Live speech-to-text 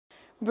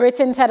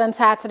Britain said on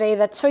Saturday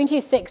that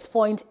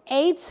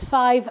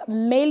 26.85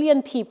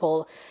 million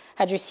people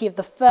had received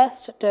the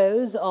first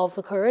dose of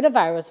the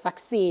coronavirus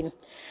vaccine.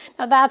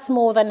 Now, that's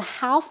more than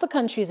half the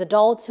country's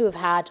adults who have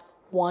had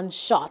one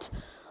shot.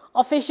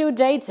 Official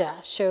data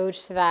showed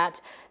that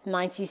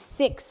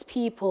 96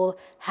 people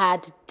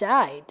had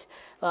died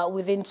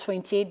within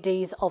 28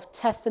 days of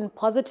testing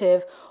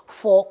positive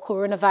for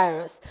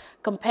coronavirus,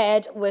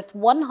 compared with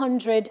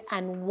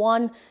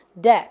 101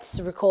 deaths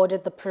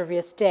recorded the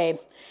previous day.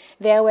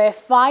 There were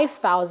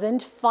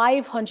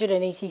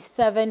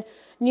 5,587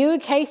 new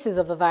cases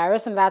of the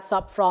virus, and that's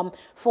up from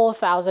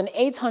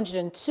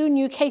 4,802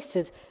 new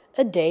cases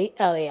a day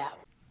earlier.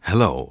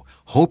 Hello,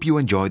 hope you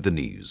enjoyed the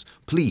news.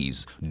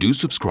 Please do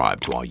subscribe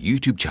to our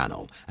YouTube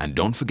channel and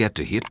don't forget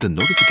to hit the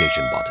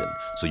notification button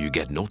so you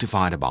get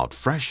notified about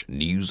fresh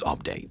news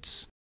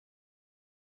updates.